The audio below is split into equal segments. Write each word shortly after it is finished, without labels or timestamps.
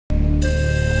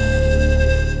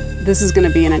this is going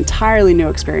to be an entirely new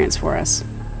experience for us.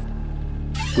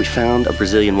 We found a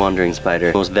Brazilian wandering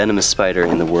spider, the most venomous spider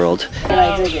in the world.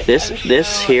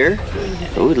 This here,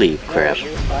 holy crap.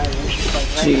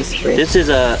 This is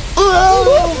a...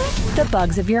 The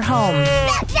bugs of your home.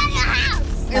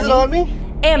 Is it on me?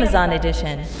 Amazon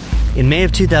edition. In May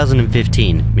of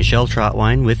 2015, Michelle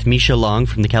Trotwine with Misha Long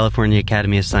from the California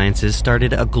Academy of Sciences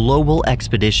started a global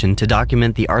expedition to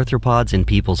document the arthropods in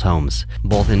people's homes,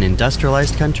 both in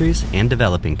industrialized countries and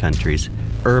developing countries,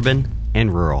 urban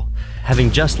and rural.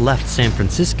 Having just left San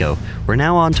Francisco, we're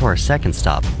now on to our second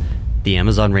stop, the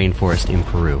Amazon rainforest in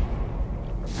Peru.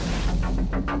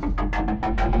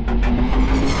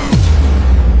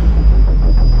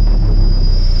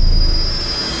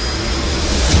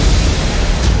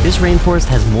 This rainforest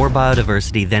has more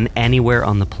biodiversity than anywhere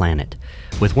on the planet.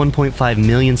 With 1.5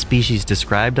 million species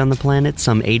described on the planet,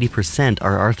 some 80%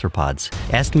 are arthropods.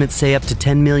 Estimates say up to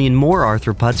 10 million more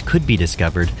arthropods could be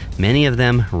discovered, many of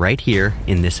them right here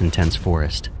in this intense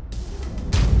forest.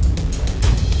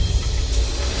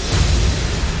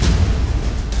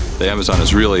 The Amazon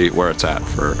is really where it's at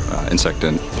for insect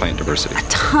and plant diversity. A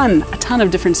ton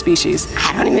of different species.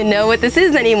 I don't even know what this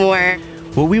is anymore.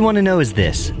 What we want to know is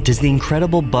this: does the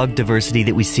incredible bug diversity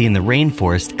that we see in the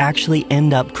rainforest actually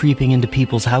end up creeping into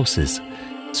people's houses?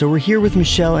 So we're here with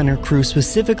Michelle and her crew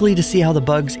specifically to see how the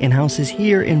bugs in houses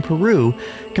here in Peru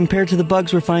compare to the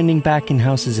bugs we're finding back in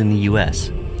houses in the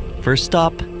US. First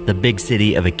stop, the big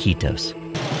city of Iquitos.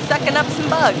 Sucking up some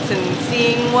bugs and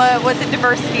seeing what the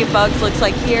diversity of bugs looks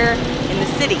like here in the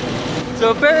city.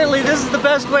 So apparently this is the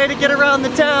best way to get around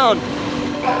the town.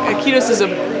 Iquitos is a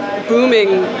booming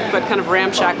but kind of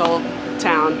ramshackle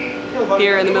town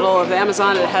here in the middle of the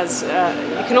Amazon. It has,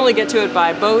 you can only get to it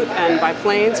by boat and by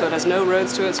plane, so it has no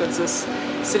roads to it. So it's this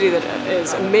city that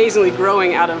is amazingly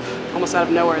growing almost out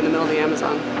of nowhere in the middle of the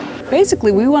Amazon.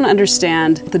 Basically, we want to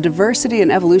understand the diversity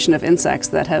and evolution of insects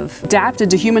that have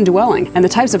adapted to human dwelling. And the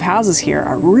types of houses here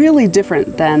are really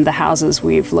different than the houses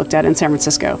we've looked at in San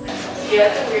Francisco.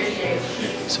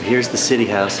 So here's the city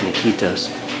house in Iquitos.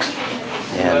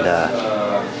 And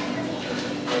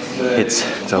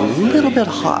it's a little bit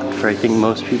hot for, I think,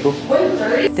 most people.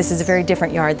 This is a very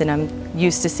different yard than I'm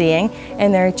used to seeing,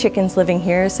 and there are chickens living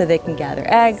here so they can gather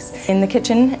eggs in the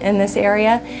kitchen in this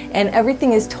area, and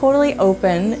everything is totally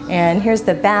open. And here's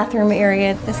the bathroom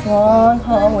area, this long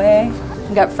hallway.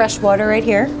 We've got fresh water right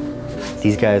here.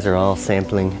 These guys are all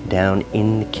sampling down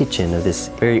in the kitchen of this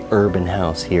very urban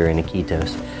house here in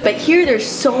Iquitos. But here there's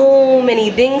so many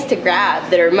things to grab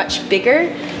that are much bigger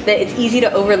that it's easy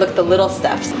to overlook the little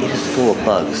stuff. It is full of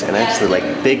bugs, and actually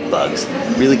like big bugs.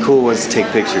 Really cool ones to take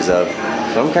pictures of.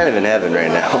 So I'm kind of in heaven right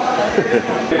now.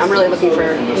 I'm really looking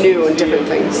for new and different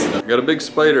things. Got a big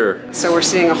spider. So we're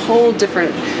seeing a whole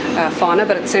different fauna,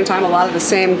 but at the same time a lot of the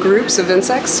same groups of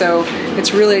insects, so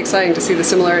it's really exciting to see the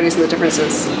similarities and the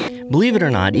differences. Believe it or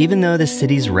not, even though this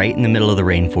city's right in the middle of the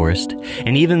rainforest,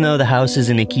 and even though the houses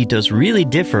in Iquitos really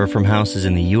differ from houses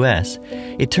in the US,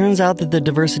 it turns out that the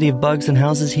diversity of bugs in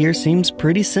houses here seems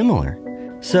pretty similar.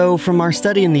 So, from our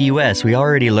study in the US, we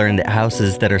already learned that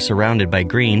houses that are surrounded by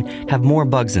green have more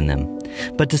bugs in them.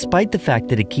 But despite the fact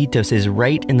that Iquitos is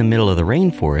right in the middle of the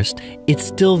rainforest, it's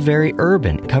still very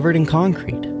urban, covered in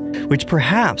concrete, which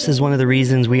perhaps is one of the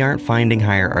reasons we aren't finding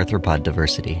higher arthropod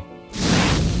diversity.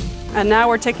 And now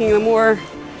we're taking a more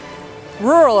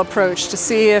rural approach to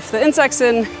see if the insects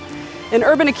in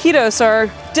urban Iquitos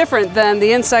are different than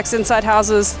the insects inside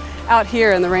houses out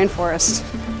here in the rainforest.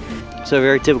 So a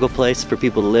very typical place for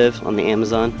people to live on the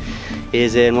Amazon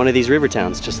is in one of these river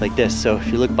towns just like this. So if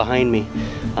you look behind me,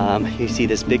 you see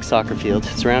this big soccer field.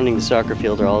 Surrounding the soccer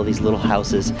field are all these little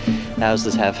houses. The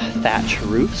houses have thatch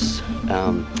roofs.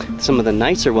 Some of the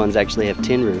nicer ones actually have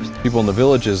tin roofs. People in the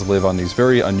villages live on these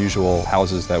very unusual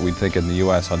houses that we'd think in the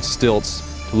US on stilts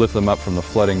to lift them up from the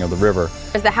flooding of the river.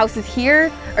 The houses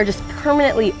here are just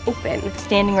permanently open.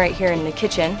 Standing right here in the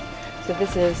kitchen. So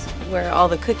this is where all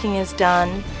the cooking is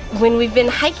done. When we've been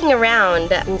hiking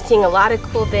around, I'm seeing a lot of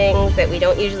cool things that we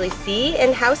don't usually see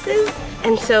in houses.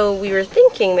 And so we were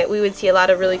thinking that we would see a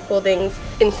lot of really cool things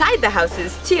inside the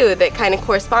houses too that kind of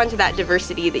correspond to that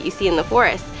diversity that you see in the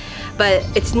forest. But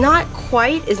it's not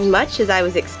quite as much as I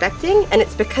was expecting, and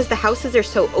it's because the houses are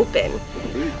so open.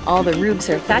 All the roofs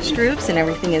are thatched roofs and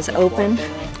everything is open.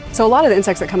 So a lot of the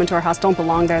insects that come into our house don't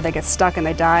belong there, they get stuck and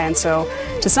they die, and so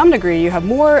to some degree you have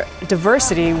more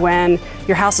diversity when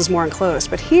your house is more enclosed.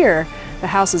 But here, the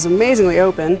house is amazingly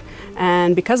open,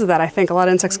 and because of that I think a lot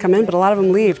of insects come in, but a lot of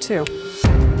them leave too.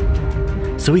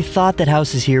 So we thought that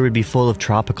houses here would be full of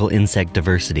tropical insect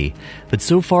diversity, but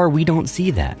so far we don't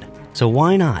see that. So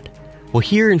why not? Well,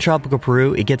 here in tropical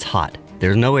Peru, it gets hot.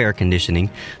 There's no air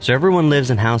conditioning, so everyone lives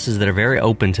in houses that are very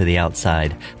open to the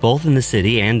outside, both in the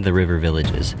city and the river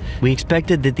villages. We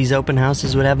expected that these open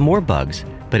houses would have more bugs,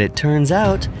 but it turns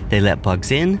out they let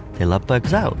bugs in, they let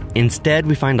bugs out. Instead,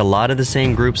 we find a lot of the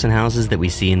same groups and houses that we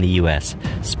see in the US.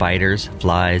 Spiders,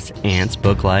 flies, ants,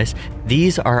 book lice.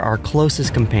 These are our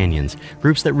closest companions,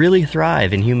 groups that really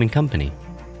thrive in human company.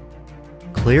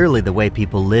 Clearly, the way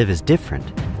people live is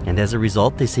different, and as a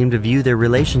result, they seem to view their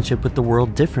relationship with the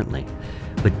world differently.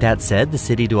 With that said, the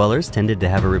city dwellers tended to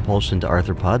have a repulsion to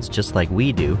arthropods just like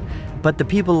we do, but the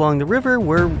people along the river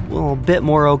were, well, a bit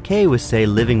more okay with, say,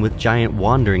 living with giant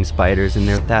wandering spiders in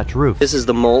their thatch roof. This is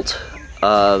the molt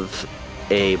of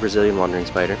a Brazilian wandering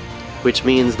spider, which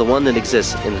means the one that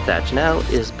exists in the thatch now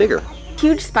is bigger.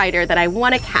 Huge spider that I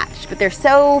want to catch, but they're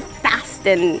so fast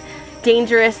and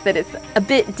dangerous that it's a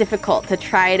bit difficult to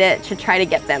try to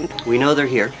get them. We know they're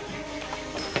here.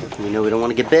 We know we don't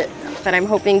want to get bit. But I'm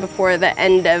hoping before the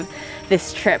end of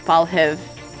this trip I'll have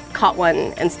caught one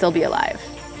and still be alive.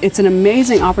 It's an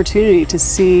amazing opportunity to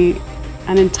see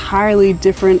an entirely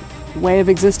different way of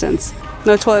existence.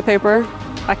 No toilet paper.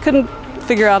 I couldn't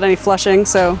figure out any flushing,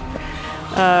 so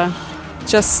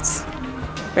just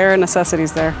bare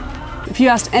necessities there. If you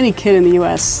asked any kid in the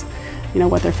US,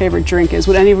 what their favorite drink is,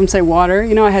 would any of them say water?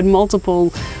 I had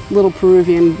multiple little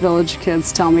Peruvian village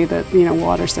kids tell me that,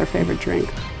 water's their favorite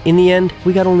drink. In the end,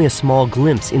 we got only a small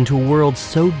glimpse into a world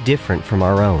so different from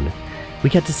our own.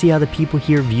 We got to see how the people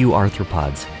here view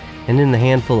arthropods, and in the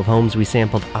handful of homes we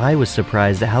sampled, I was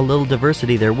surprised at how little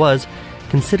diversity there was,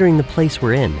 considering the place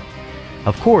we're in.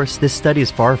 Of course, this study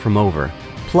is far from over.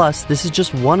 Plus, this is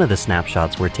just one of the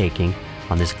snapshots we're taking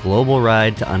on this global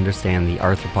ride to understand the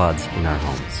arthropods in our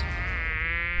homes.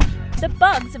 The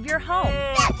bugs of your home.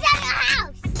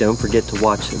 Don't forget to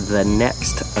watch the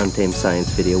next Untamed Science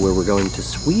video where we're going to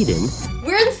Sweden.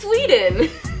 We're in Sweden!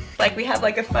 We have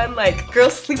a fun girl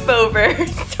sleepover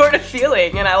sort of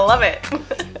feeling, and I love it.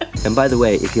 And by the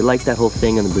way, if you like that whole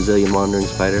thing on the Brazilian wandering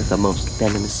spider, the most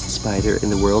venomous spider in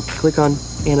the world, click on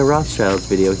Anna Rothschild's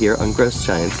video here on Gross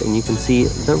Giants and you can see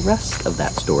the rest of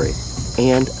that story.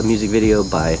 And a music video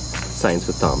by Science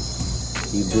with Tom.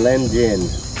 You blend in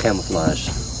camouflage.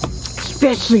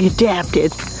 Especially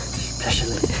adapted.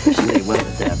 Especially well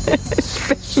adapted.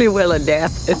 Especially well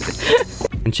adapted.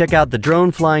 And check out the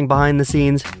drone flying behind the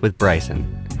scenes with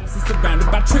Bryson. Surrounded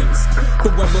by trees. The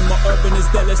one with more urban is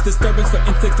there less disturbance for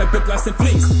insects like whiplash and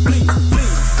fleas.